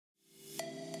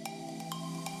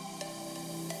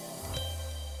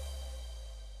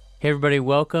Hey, everybody,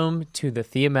 welcome to the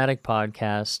Thematic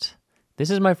Podcast.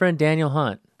 This is my friend Daniel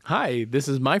Hunt. Hi, this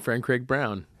is my friend Craig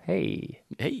Brown. Hey.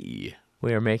 Hey.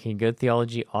 We are making good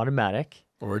theology automatic.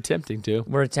 Or attempting to.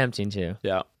 We're attempting to.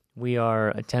 Yeah. We are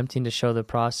attempting to show the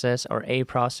process or a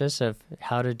process of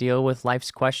how to deal with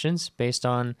life's questions based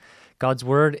on God's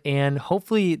Word. And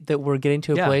hopefully that we're getting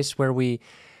to a place where we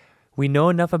know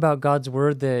enough about God's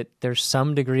Word that there's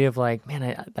some degree of like,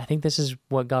 man, I think this is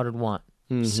what God would want.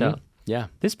 Mm-hmm. So yeah.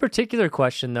 This particular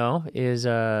question, though, is...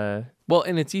 well,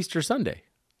 and it's Easter Sunday.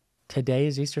 Today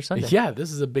is Easter Sunday. Yeah,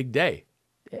 this is a big day.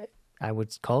 I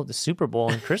would call it the Super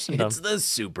Bowl in Christendom. It's the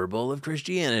Super Bowl of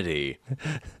Christianity.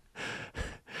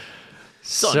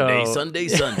 Sunday.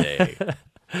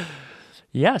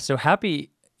 Yeah, so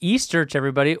happy Easter to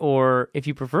everybody, or if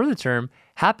you prefer the term,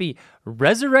 happy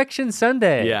Resurrection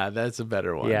Sunday. Yeah, that's a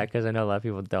better one. Yeah, because I know a lot of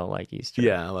people don't like Easter.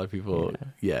 Yeah, a lot of people,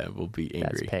 will be angry.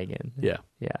 That's pagan. Yeah.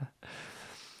 Yeah.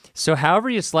 So however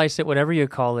you slice it, whatever you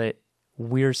call it,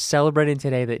 we're celebrating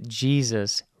today that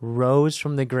Jesus rose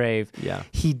from the grave. Yeah.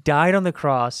 He died on the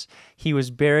cross, he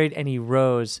was buried, and he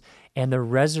rose. And the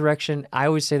resurrection, I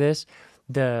always say this,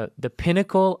 the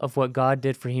pinnacle of what God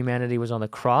did for humanity was on the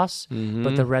cross,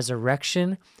 but the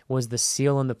resurrection was the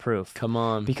seal and the proof. Come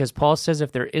on. Because Paul says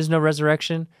if there is no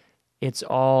resurrection, it's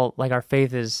all, like our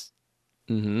faith is,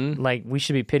 like we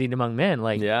should be pitied among men.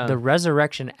 Like the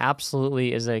resurrection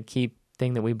absolutely is a key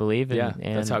thing that we believe in. Yeah,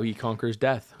 and that's how he conquers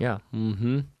death. Yeah.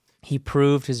 Mm-hmm. He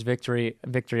proved his victory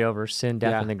over sin,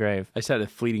 death, and the grave. I just had a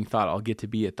fleeting thought. I'll get to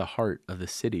be at the heart of the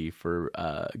city for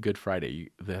Good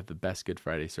Friday. They have the best Good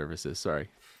Friday services. Sorry.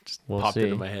 Just popped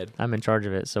into my head. I'm in charge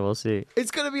of it, so we'll see. It's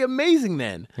going to be amazing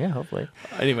then. Yeah, hopefully.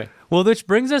 Anyway. Well, which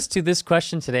brings us to this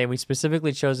question today. We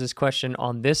specifically chose this question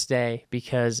on this day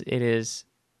because it is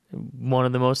one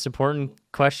of the most important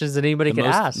questions that anybody could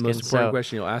ask. The most important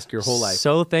question you'll ask your whole life.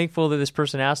 So thankful that this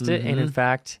person asked it. And in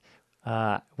fact,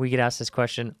 we get asked this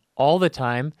question all the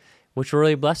time, which we're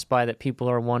really blessed by that people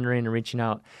are wondering and reaching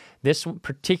out. This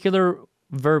particular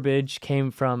verbiage came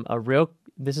from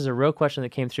this is a real question that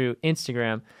came through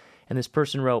Instagram. And this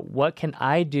person wrote, "What can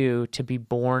I do to be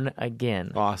born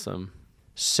again?" Awesome.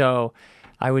 So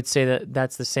I would say that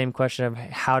that's the same question of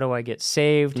how do I get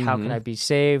saved? How can I be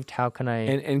saved? How can I...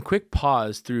 And quick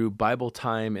pause through Bible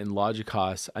Time and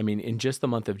Logikos. I mean, in just the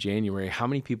month of January, how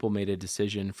many people made a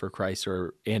decision for Christ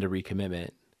and a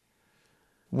recommitment?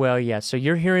 Well, yeah. So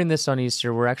you're hearing this on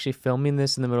Easter. We're actually filming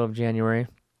this in the middle of January.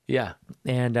 Yeah.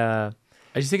 And I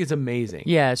just think it's amazing.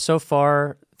 Yeah. So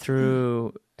far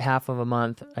through half of a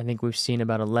month, I think we've seen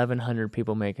about 1,100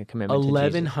 people make a commitment to Jesus.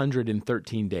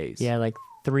 1,113 days. Yeah, like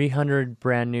 300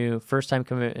 brand new first-time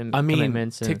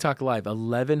commitments. TikTok Live,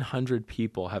 1,100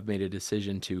 people have made a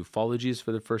decision to follow Jesus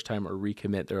for the first time or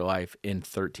recommit their life in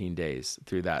 13 days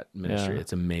through that ministry. Yeah.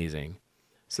 It's amazing.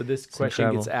 So this question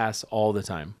incredible. Gets asked all the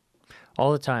time.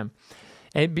 All the time.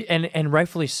 And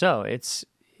rightfully so. It's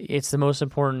the most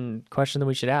important question that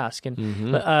we should ask.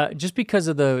 And just because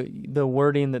of the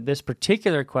wording that this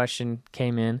particular question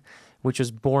came in, which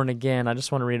was born again, I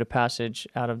just want to read a passage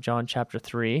out of John chapter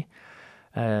 3.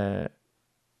 Where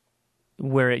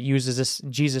it uses this,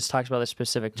 Jesus talks about this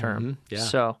specific term.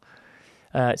 So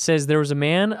it says, there was a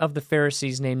man of the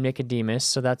Pharisees named Nicodemus.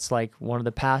 So that's like one of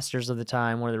the pastors of the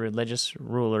time, one of the religious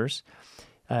rulers.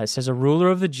 It says, a ruler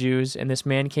of the Jews, and this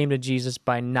man came to Jesus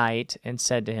by night and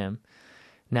said to him.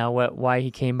 Now, why he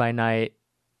came by night,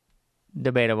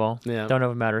 debatable. Yeah. Don't know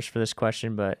if it matters for this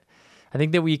question, but I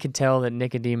think that we could tell that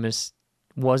Nicodemus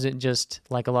wasn't just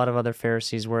like a lot of other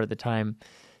Pharisees were at the time,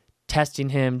 testing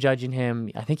him, judging him.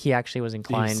 I think he actually was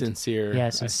inclined. Sincere.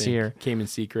 Yeah, sincere. Came in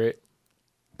secret.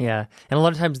 Yeah. And a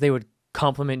lot of times they would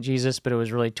compliment Jesus, but it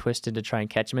was really twisted to try and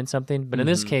catch him in something. But in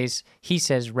this case, he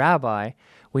says, Rabbi,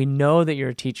 we know that you're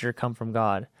a teacher come from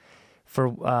God.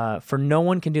 For no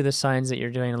one can do the signs that you're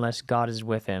doing unless God is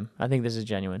with him. I think this is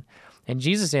genuine. And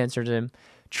Jesus answered him,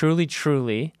 truly,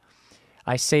 truly,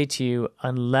 I say to you,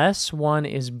 unless one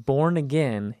is born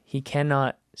again, he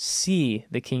cannot see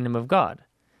the kingdom of God.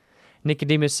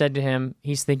 Nicodemus said to him,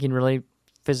 he's thinking really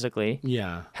physically,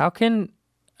 yeah. How can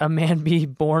a man be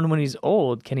born when he's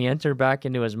old? Can he enter back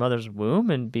into his mother's womb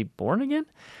and be born again?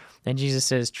 And Jesus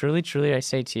says, truly, truly, I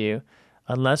say to you,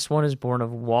 unless one is born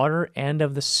of water and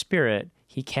of the Spirit,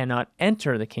 he cannot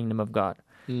enter the kingdom of God.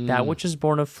 That which is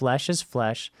born of flesh is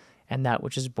flesh, and that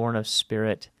which is born of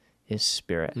spirit is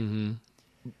spirit.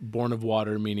 Born of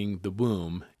water meaning the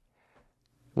womb.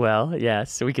 Well,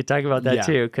 yes, so we could talk about that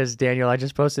too, because Daniel, I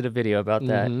just posted a video about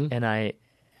that, and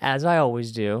as I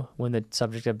always do, when the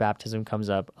subject of baptism comes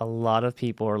up, a lot of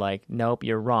people are like, nope,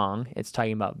 you're wrong. It's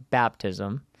talking about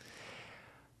baptism.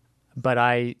 But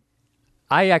I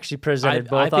I actually presented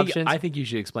both options. I think you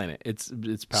should explain it. It's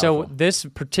powerful. So this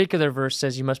particular verse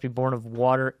says you must be born of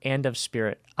water and of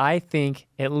spirit. I think,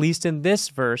 at least in this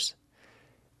verse,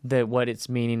 that what it's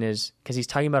meaning is, because he's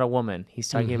talking about a woman. He's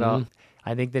talking about,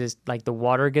 I think that it's like the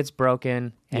water gets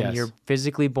broken and you're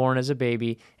physically born as a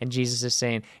baby. And Jesus is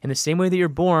saying, in the same way that you're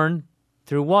born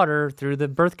through water, through the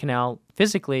birth canal,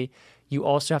 physically, you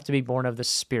also have to be born of the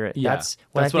spirit. Yeah. That's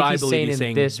what I think he's saying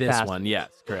in this passage. one. Yes,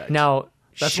 correct. Now,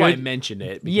 that's why I mentioned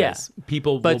it, because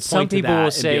people will point some people will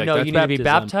say, like, no, you need to be baptism.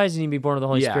 baptized and you need to be born of the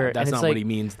Holy Spirit. That's and it's not what he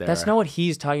means there. That's not what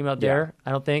he's talking about there,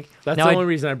 I don't think. That's now, the only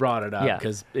reason I brought it up,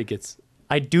 because it gets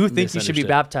I do think you should be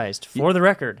baptized, for the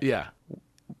record. Yeah.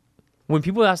 When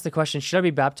people ask the question, should I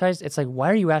be baptized? It's like, why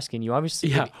are you asking? You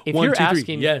obviously, if One, you're two, three.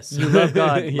 asking, Yes. you love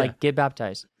God, like, get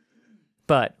baptized.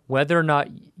 But whether or not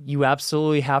you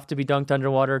absolutely have to be dunked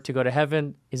underwater to go to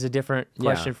heaven is a different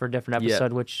question for a different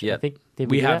episode, which I think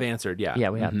we have answered. Yeah. Yeah,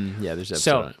 we have. Yeah, there's an episode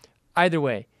So, on it. either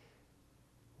way,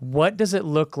 what does it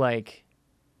look like?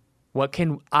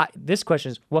 This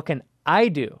question is, what can I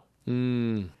do?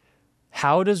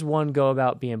 How does one go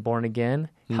about being born again?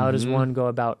 How does one go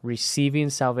about receiving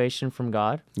salvation from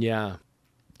God? Yeah.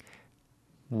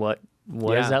 What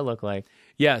does that look like?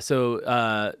 Yeah,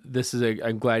 so this is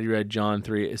I'm glad you read John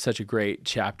 3. It's such a great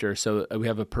chapter. So we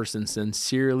have a person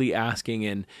sincerely asking,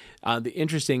 and the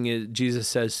interesting is Jesus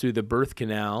says through the birth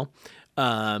canal,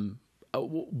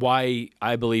 why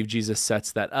I believe Jesus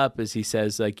sets that up is he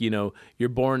says, like, you're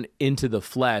born into the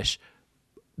flesh.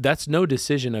 That's no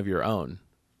decision of your own.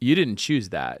 You didn't choose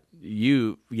that.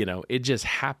 It just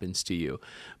happens to you.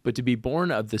 But to be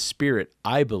born of the Spirit,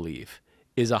 I believe,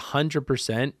 is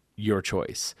 100% your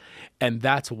choice. And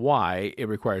that's why it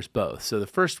requires both. So the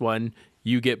first one,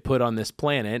 you get put on this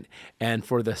planet. And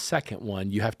for the second one,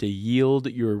 you have to yield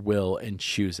your will and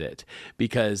choose it,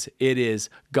 because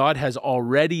God has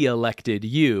already elected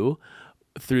you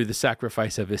through the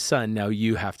sacrifice of his son. Now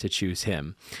you have to choose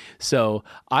him. So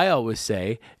I always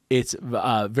say it's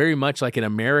very much like an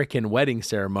American wedding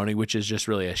ceremony, which is just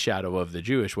really a shadow of the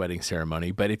Jewish wedding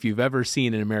ceremony. But if you've ever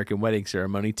seen an American wedding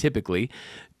ceremony, typically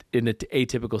in an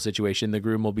atypical situation, the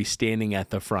groom will be standing at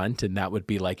the front, and that would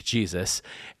be like Jesus.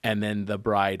 And then the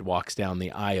bride walks down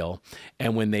the aisle.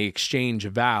 And when they exchange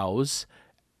vows,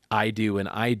 I do and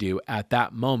I do, at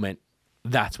that moment,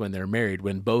 that's when they're married.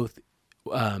 When both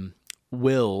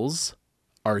wills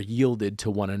are yielded to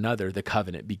one another, the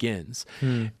covenant begins.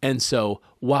 And so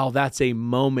while that's a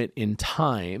moment in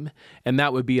time, and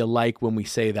that would be like when we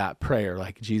say that prayer,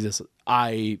 like, Jesus,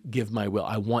 I give my will,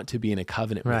 I want to be in a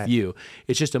covenant with you.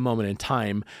 It's just a moment in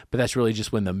time, but that's really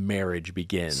just when the marriage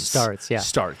begins.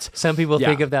 Starts. Some people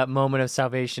think of that moment of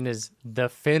salvation as the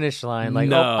finish line, like,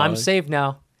 oh, I'm saved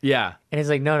now. Yeah. And it's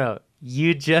like, no,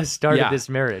 you just started this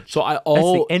marriage. So that's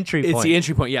the entry point. It's the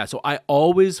entry point. Yeah. So I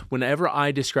always, whenever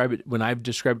I describe it, when I've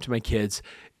described it to my kids,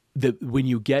 when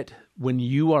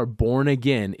you are born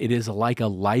again, it is like a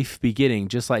life beginning,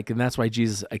 and that's why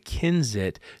Jesus akins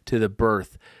it to the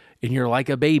birth. And you're like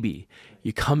a baby.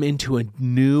 You come into a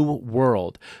new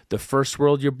world. The first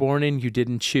world you're born in, you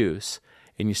didn't choose.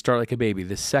 And you start like a baby.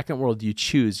 The second world you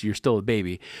choose, you're still a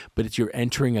baby, but you're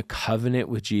entering a covenant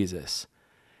with Jesus.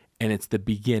 And it's the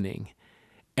beginning.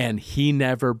 And he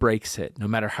never breaks it. No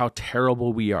matter how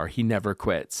terrible we are, he never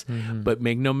quits. But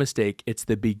make no mistake, it's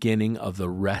the beginning of the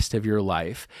rest of your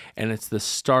life. And it's the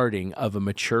starting of a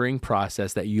maturing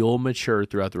process that you'll mature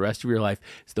throughout the rest of your life.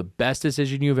 It's the best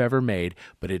decision you've ever made,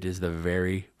 but it is the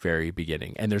very, very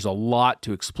beginning. And there's a lot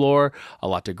to explore, a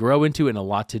lot to grow into, and a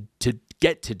lot to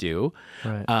get to do.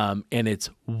 Right. And it's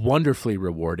wonderfully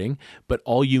rewarding, but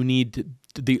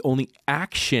the only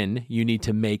action you need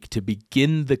to make to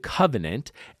begin the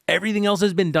covenant, everything else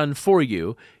has been done for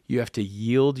you. You have to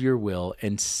yield your will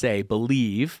and say,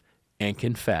 believe, and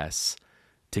confess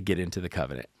to get into the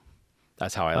covenant.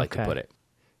 That's how I like to put it.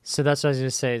 So that's what I was going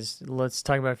to say is, let's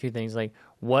talk about a few things. Like,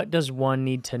 what does one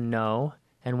need to know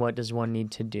and what does one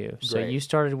need to do? So you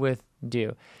started with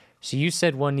do. So you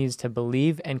said one needs to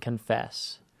believe and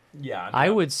confess. Yeah, I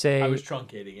would say... I was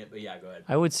truncating it, but yeah, go ahead.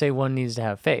 I would say one needs to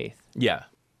have faith. Yeah.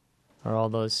 Or all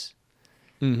those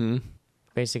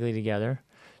basically together.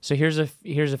 So here's a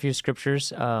few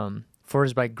scriptures. For it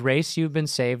is by grace you've been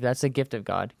saved. That's a gift of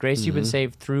God. Grace you've been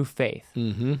saved through faith.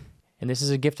 And this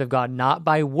is a gift of God, not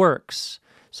by works.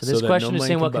 So this question is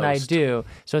saying, what can I do?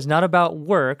 So it's not about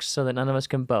works so that none of us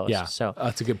can boast. Yeah, so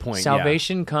that's a good point.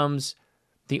 Salvation comes...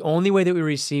 The only way that we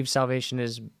receive salvation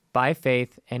is by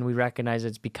faith, and we recognize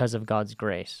it's because of God's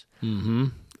grace.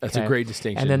 That's a great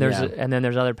distinction. And then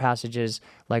there's other passages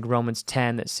like Romans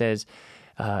 10 that says,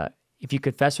 if you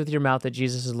confess with your mouth that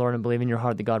Jesus is Lord and believe in your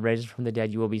heart that God raised him from the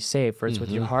dead, you will be saved. For it's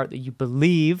with your heart that you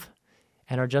believe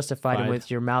and are justified, and with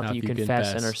your mouth that you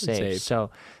confess and are saved.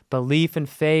 So belief and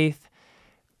faith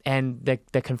and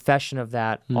the confession of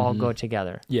that all go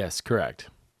together. Yes, correct.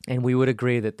 And we would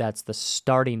agree that that's the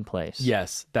starting place.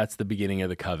 Yes, that's the beginning of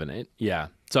the covenant. Yeah.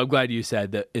 So I'm glad you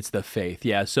said that it's the faith.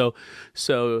 Yeah. So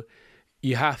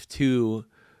you have to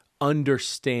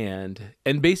understand,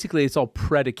 and basically it's all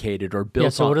predicated or built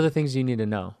on. So what are the things you need to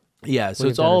know? Yeah. So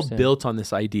it's all built on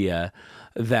this idea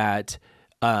that,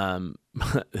 going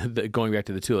back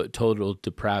to the total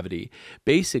depravity,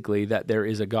 basically that there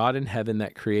is a God in heaven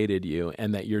that created you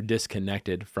and that you're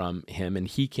disconnected from him, and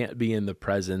he can't be in the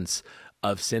presence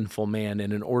of sinful man.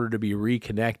 And in order to be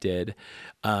reconnected,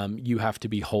 you have to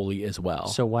be holy as well.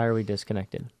 So why are we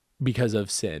disconnected? Because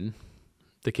of sin,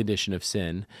 the condition of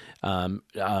sin.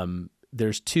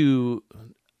 There's two,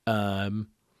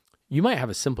 you might have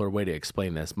a simpler way to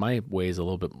explain this. My way is a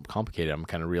little bit complicated. I'm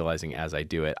kind of realizing as I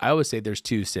do it. I always say there's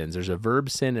two sins. There's a verb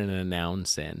sin and a noun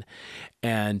sin.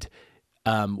 And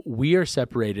we are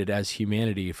separated as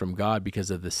humanity from God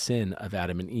because of the sin of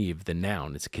Adam and Eve, the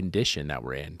noun. It's a condition that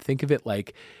we're in. Think of it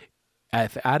like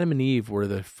if Adam and Eve were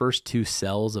the first two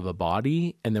cells of a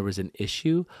body and there was an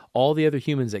issue, all the other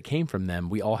humans that came from them,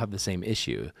 we all have the same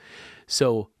issue.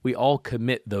 So we all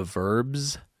commit the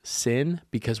verbs sin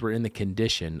because we're in the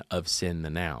condition of sin,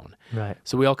 the noun. Right.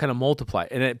 So we all kind of multiply.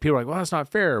 And people are like, well, that's not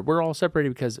fair. We're all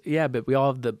separated because, yeah, but we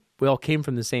all came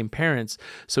from the same parents,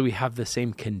 so we have the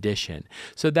same condition.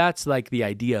 So that's like the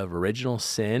idea of original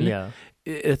sin. Yeah.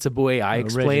 It's a way I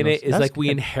explain it. Is like we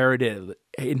inherited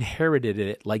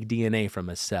it like DNA from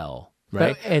a cell,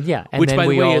 right? Which by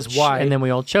the way is why, and then we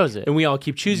all chose it, and we all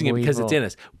keep choosing it because it's in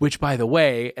us. Which, by the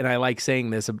way, and I like saying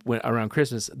this around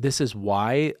Christmas, this is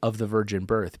why of the virgin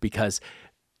birth, because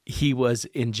he was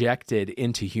injected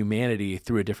into humanity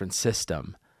through a different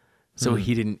system. So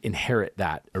he didn't inherit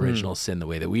that original sin the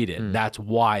way that we did. That's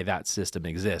why that system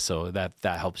exists. So that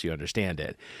helps you understand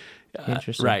it.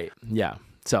 Interesting. Right. Yeah.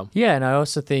 So yeah, and I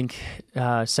also think 2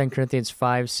 Corinthians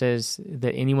 5 says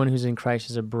that anyone who's in Christ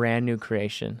is a brand new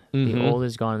creation. The old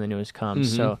is gone and the new has come.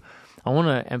 So I want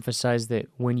to emphasize that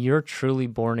when you're truly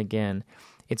born again,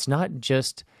 it's not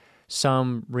just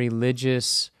some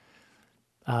religious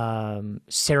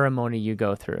ceremony you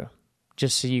go through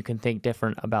just so you can think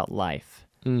different about life.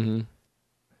 Mm-hmm.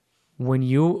 When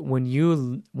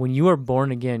you are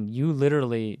born again, you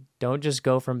literally don't just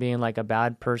go from being like a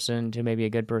bad person to maybe a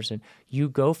good person. You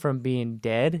go from being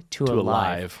dead to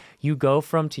alive. You go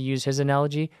from, to use his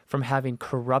analogy, from having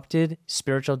corrupted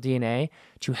spiritual DNA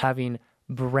to having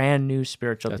brand new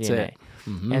spiritual That's DNA. It.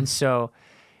 Mm-hmm. And so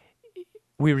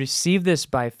we receive this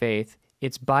by faith.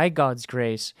 It's by God's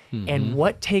grace. And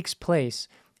what takes place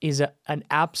is an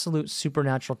absolute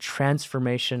supernatural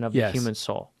transformation of the human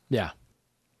soul. Yeah.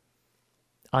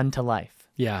 Unto life.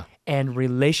 Yeah. And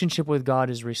relationship with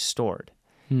God is restored.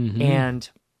 And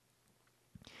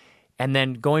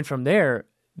then going from there,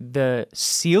 the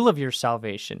seal of your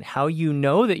salvation, how you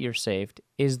know that you're saved,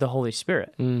 is the Holy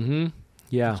Spirit.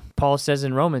 Yeah. Paul says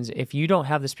in Romans, if you don't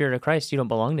have the Spirit of Christ, you don't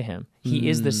belong to him. He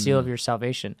is the seal of your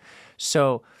salvation.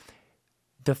 So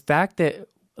the fact that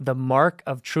the mark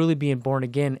of truly being born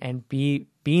again and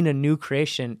being a new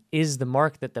creation is the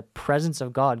mark that the presence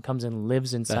of God comes and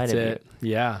lives inside of you.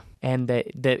 Yeah. And that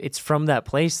it's from that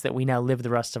place that we now live the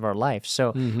rest of our life.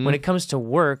 So when it comes to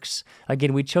works,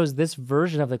 again, we chose this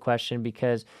version of the question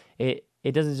because it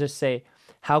doesn't just say,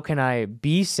 how can I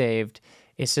be saved?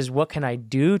 It says, what can I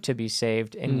do to be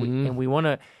saved? And we want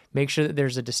to make sure that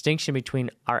there's a distinction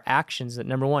between our actions. That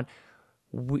number one,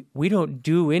 we don't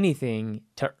do anything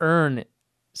to earn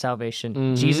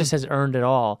salvation. Jesus has earned it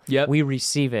all. Yep. We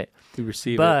receive it.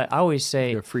 But I always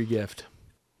say, a free gift.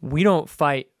 We don't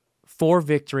fight for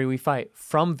victory. We fight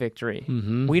from victory.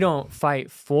 We don't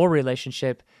fight for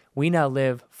relationship. We now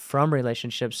live from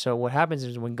relationships. So what happens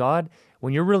is when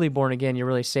you're really born again, you're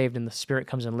really saved, and the Spirit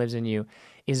comes and lives in you,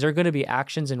 is there going to be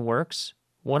actions and works?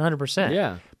 100%.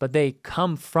 Yeah. But they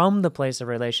come from the place of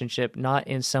relationship, not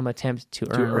in some attempt to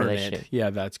earn relationship. Yeah,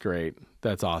 that's great.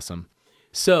 That's awesome.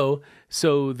 So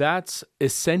that's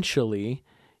essentially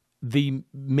the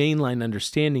mainline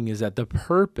understanding, is that the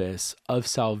purpose of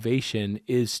salvation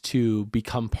is to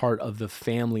become part of the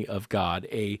family of God.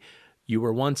 You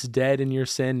were once dead in your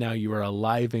sin, now you are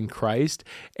alive in Christ,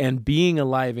 and being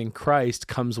alive in Christ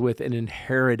comes with an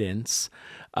inheritance.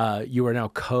 You are now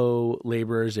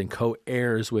co-laborers and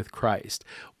co-heirs with Christ.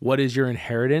 What is your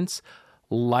inheritance?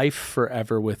 Life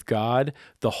forever with God,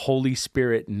 the Holy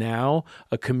Spirit now,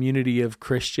 a community of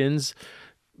Christians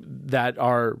that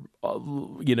are,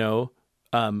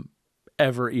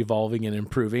 ever evolving and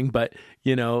improving, but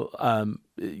you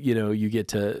get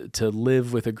to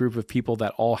live with a group of people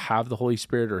that all have the Holy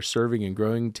Spirit, are serving and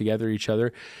growing together each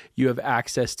other. You have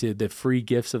access to the free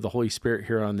gifts of the Holy Spirit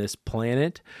here on this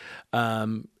planet.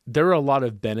 There are a lot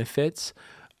of benefits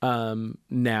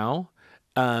now.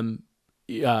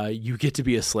 You get to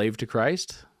be a slave to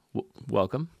Christ.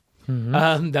 Welcome.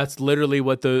 Mm-hmm. That's literally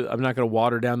what I'm not going to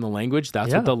water down the language.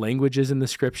 That's what the language is in the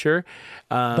scripture.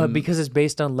 But because it's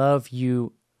based on love,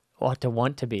 you ought to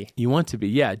want to be. You want to be,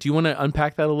 yeah. Do you want to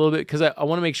unpack that a little bit? Because I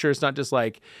want to make sure it's not just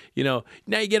like, now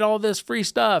you get all this free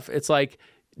stuff. It's like,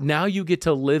 now you get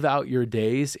to live out your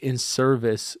days in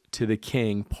service to the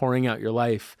King, pouring out your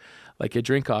life like a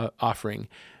drink offering.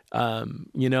 I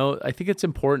think it's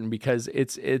important because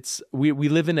we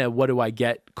live in a what do I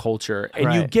get culture,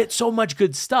 and you get so much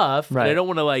good stuff. Right. And I don't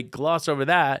want to like gloss over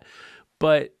that,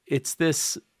 but it's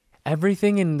this.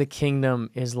 Everything in the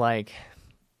kingdom is like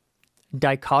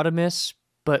dichotomous,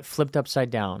 but flipped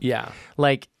upside down. Yeah.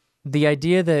 Like the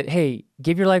idea that, hey,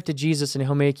 give your life to Jesus and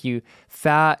he'll make you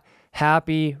fat,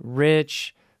 happy,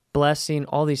 rich, blessing,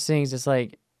 all these things. It's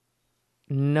like,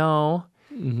 no.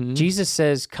 Mm-hmm. Jesus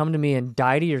says, come to me and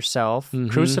die to yourself,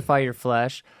 crucify your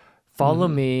flesh, follow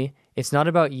me. It's not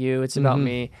about you, it's about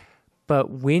me. But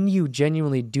when you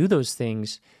genuinely do those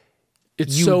things,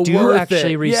 you do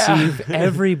actually receive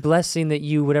every blessing that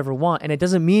you would ever want. And it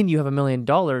doesn't mean you have $1 million.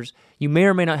 You may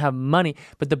or may not have money,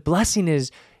 but the blessing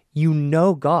is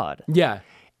God. Yeah.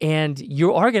 And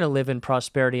you are going to live in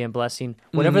prosperity and blessing,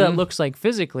 whatever that looks like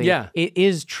physically. Yeah. It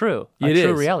is true. It is.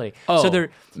 True reality. Oh,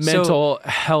 mental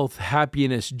health,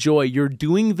 happiness, joy. You're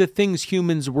doing the things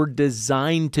humans were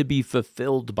designed to be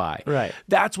fulfilled by. Right.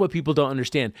 That's what people don't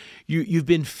understand. You've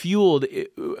been fueled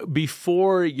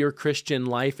before your Christian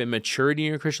life and maturity in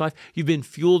your Christian life. You've been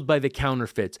fueled by the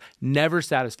counterfeits, never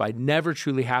satisfied, never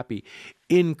truly happy.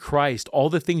 In Christ, all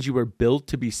the things you were built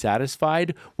to be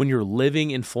satisfied when you're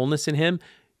living in fullness in Him,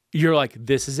 you're like,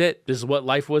 this is it. This is what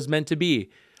life was meant to be.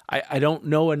 I don't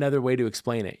know another way to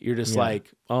explain it. You're just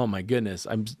like, oh my goodness,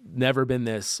 I've never been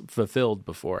this fulfilled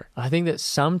before. I think that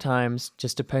sometimes,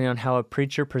 just depending on how a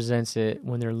preacher presents it,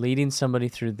 when they're leading somebody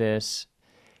through this,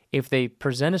 if they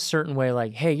present a certain way,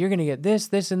 like, hey, you're going to get this,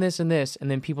 this, and this, and this, and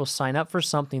then people sign up for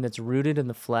something that's rooted in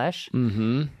the flesh,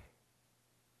 and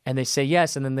they say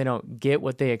yes, and then they don't get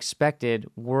what they expected,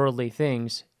 worldly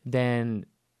things, then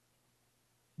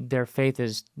their faith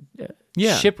is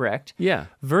shipwrecked. Yeah.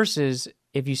 Versus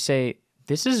if you say,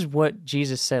 this is what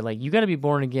Jesus said, like, you got to be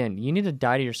born again. You need to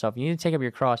die to yourself. You need to take up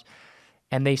your cross.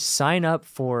 And they sign up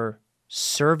for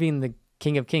serving the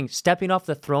King of Kings, stepping off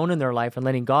the throne in their life and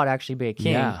letting God actually be a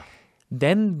king. Yeah.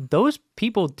 Then those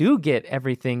people do get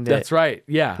everything that's right.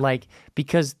 Yeah. Like,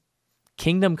 because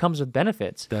kingdom comes with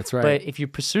benefits. That's right. But if you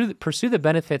pursue the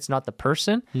benefits, not the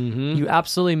person, you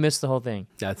absolutely miss the whole thing.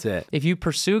 That's it. If you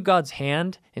pursue God's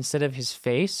hand instead of his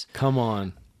face, come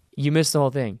on, you miss the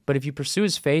whole thing. But if you pursue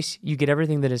his face, you get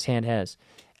everything that his hand has,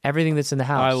 everything that's in the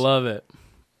house. I love it.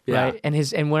 Yeah. Right?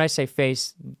 And when I say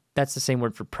face, that's the same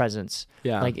word for presence.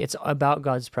 Yeah. Like, it's about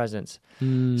God's presence.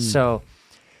 So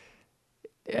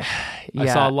I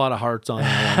saw a lot of hearts on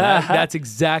that one. That's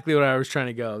exactly what I was trying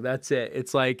to go. That's it.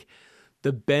 It's like,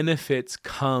 the benefits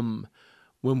come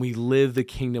when we live the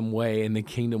kingdom way, and the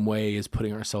kingdom way is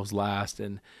putting ourselves last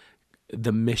and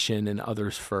the mission and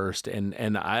others first. And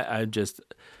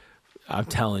I'm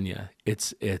telling you,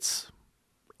 it's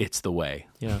the way.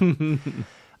 Yeah.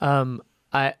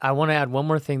 I want to add one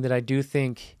more thing that I do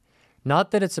think,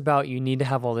 not that it's about you need to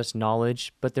have all this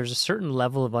knowledge, but there's a certain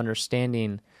level of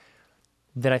understanding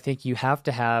that I think you have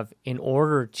to have in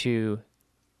order to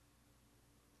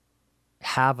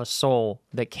have a soul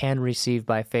that can receive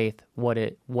by faith what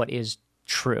is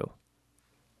true.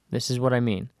 This is what I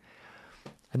mean.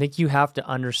 I think you have to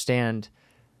understand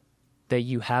that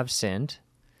you have sinned.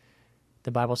 The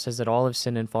Bible says that all have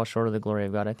sinned and fall short of the glory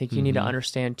of God. I think you need to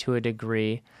understand to a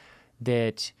degree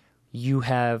that you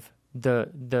have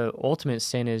the ultimate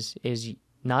sin is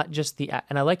not just the,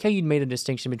 and I like how you made a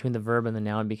distinction between the verb and the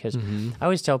noun, because I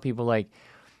always tell people, like,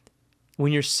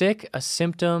 when you're sick, a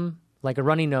symptom like a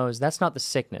runny nose, that's not the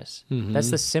sickness.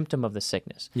 That's the symptom of the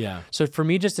sickness. Yeah. So for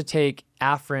me just to take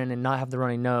Afrin and not have the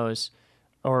runny nose,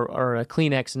 or a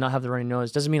Kleenex and not have the runny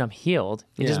nose, doesn't mean I'm healed.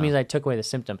 It just means I took away the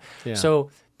symptom. Yeah.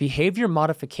 So behavior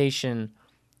modification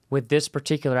with this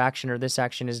particular action or this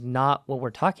action is not what we're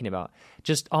talking about.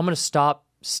 Just, I'm going to stop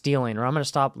stealing, or I'm going to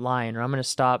stop lying, or I'm going to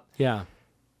stop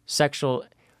sexual.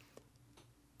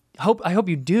 I hope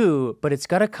you do, but it's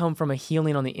got to come from a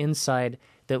healing on the inside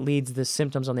that leads the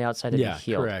symptoms on the outside to be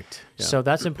healed. Correct. Yeah. So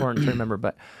that's important to remember.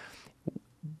 But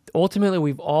ultimately,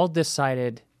 we've all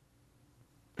decided,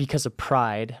 because of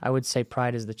pride. I would say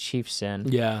pride is the chief sin.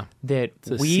 Yeah. That It's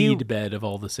a seed bed of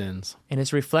all the sins. And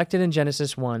it's reflected in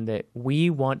Genesis 1 that we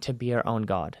want to be our own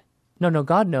God. No,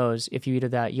 God knows if you eat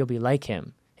of that, you'll be like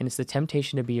him. And it's the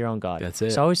temptation to be your own God. That's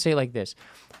it. So I always say it like this.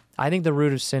 I think the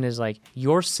root of sin is like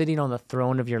you're sitting on the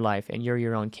throne of your life and you're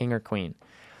your own king or queen.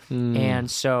 And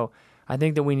so I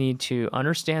think that we need to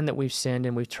understand that we've sinned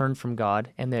and we've turned from God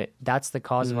and that that's the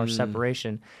cause of our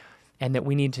separation, and that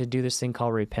we need to do this thing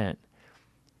called repent,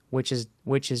 which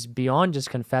is beyond just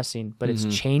confessing, but it's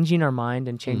changing our mind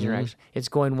and changing our action. It's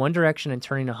going one direction and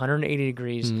turning 180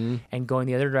 degrees and going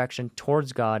the other direction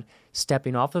towards God,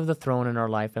 stepping off of the throne in our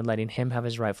life and letting him have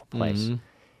his rightful place.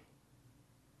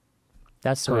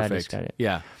 That's the way I describe it.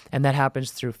 Yeah. And that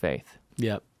happens through faith.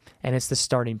 Yep. And it's the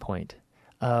starting point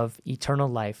of eternal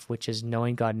life, which is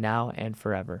knowing God now and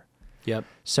forever. Yep.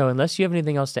 So unless you have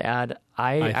anything else to add,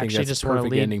 I think actually that's just a want to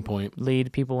perfect ending point.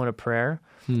 lead people in a prayer,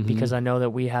 because I know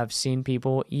that we have seen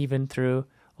people, even through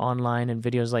online and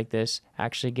videos like this,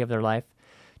 actually give their life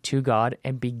to God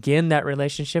and begin that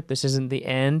relationship. This isn't the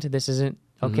end. This isn't,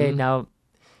 okay, now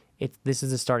this is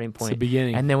the starting point. It's the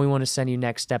beginning. And then we want to send you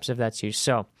next steps if that's you.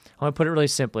 So I want to put it really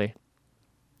simply.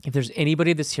 If there's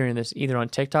anybody that's hearing this, either on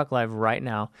TikTok Live right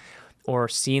now or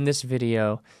seeing this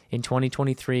video in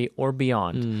 2023 or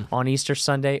beyond, on Easter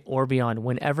Sunday or beyond,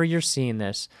 whenever you're seeing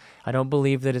this, I don't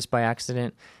believe that it's by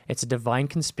accident. It's a divine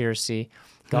conspiracy.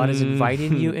 God is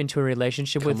inviting you into a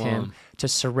relationship with him to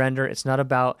surrender. It's not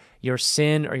about your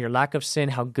sin or your lack of sin,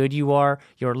 how good you are,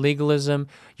 your legalism,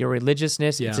 your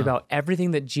religiousness. It's about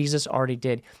everything that Jesus already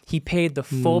did. He paid the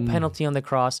full penalty on the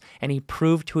cross, and he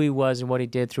proved who he was and what he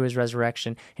did through his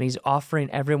resurrection. And he's offering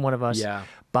every one of us,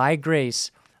 by grace,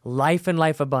 life and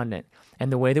life abundant.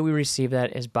 And the way that we receive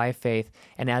that is by faith.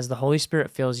 And as the Holy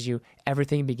Spirit fills you,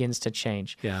 everything begins to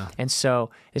change. Yeah. And so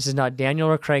this is not Daniel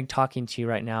or Craig talking to you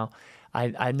right now.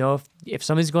 I know if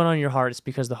something's going on in your heart, it's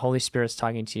because the Holy Spirit's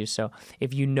talking to you. So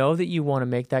if you know that you want to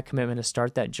make that commitment to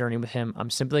start that journey with him, I'm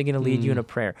simply going to lead you in a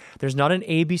prayer. There's not an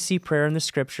ABC prayer in the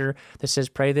scripture that says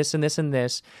pray this and this and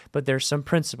this, but there's some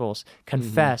principles.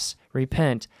 Confess,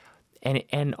 repent,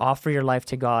 and offer your life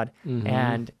to God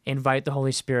and invite the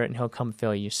Holy Spirit, and he'll come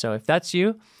fill you. So if that's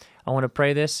you, I want to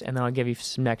pray this, and then I'll give you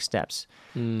some next steps.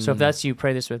 So if that's you,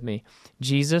 pray this with me.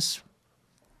 Jesus,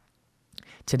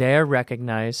 today I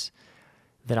recognize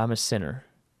that I'm a sinner.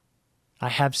 I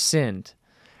have sinned.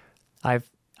 I've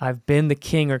been the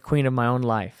king or queen of my own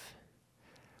life.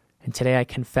 And today I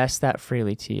confess that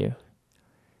freely to you.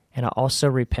 And I also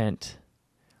repent.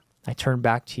 I turn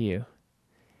back to you.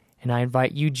 And I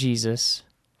invite you, Jesus,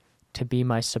 to be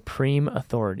my supreme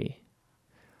authority.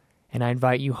 And I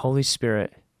invite you, Holy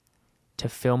Spirit, to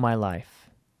fill my life,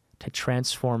 to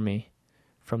transform me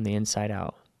from the inside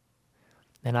out.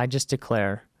 And I just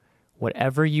declare,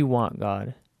 whatever you want,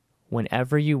 God,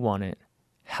 whenever you want it,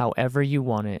 however you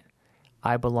want it,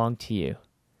 I belong to you.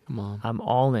 Come on. I'm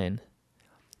all in.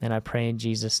 And I pray in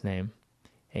Jesus' name.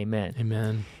 Amen.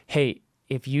 Amen. Hey,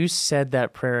 if you said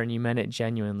that prayer and you meant it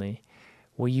genuinely,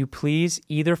 will you please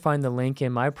either find the link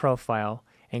in my profile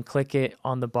and click it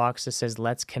on the box that says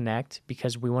Let's Connect,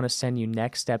 because we want to send you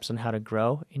next steps on how to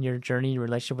grow in your journey, your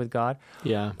relationship with God.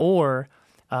 Yeah. Or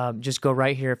just go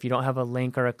right here. If you don't have a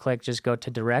link or a click, just go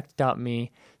to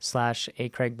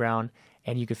direct.me/acraigbrown,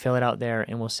 and you can fill it out there,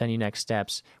 and we'll send you next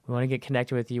steps. We want to get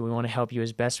connected with you. We want to help you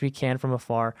as best we can from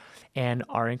afar. And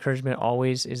our encouragement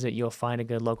always is that you'll find a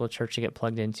good local church to get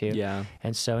plugged into. Yeah.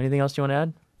 And so anything else you want to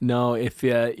add? No, if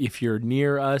you're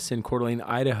near us in Coeur d'Alene,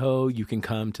 Idaho, you can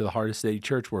come to the Heart of City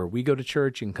Church where we go to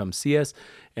church, and come see us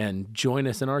and join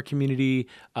us in our community.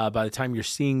 By the time you're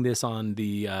seeing this on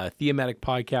the Thematic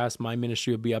podcast, my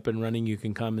ministry will be up and running. You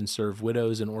can come and serve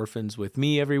widows and orphans with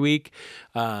me every week.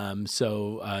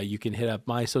 So you can hit up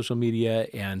my social media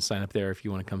and sign up there if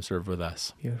you want to come serve with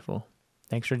us. Beautiful.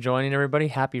 Thanks for joining, everybody.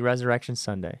 Happy Resurrection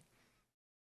Sunday.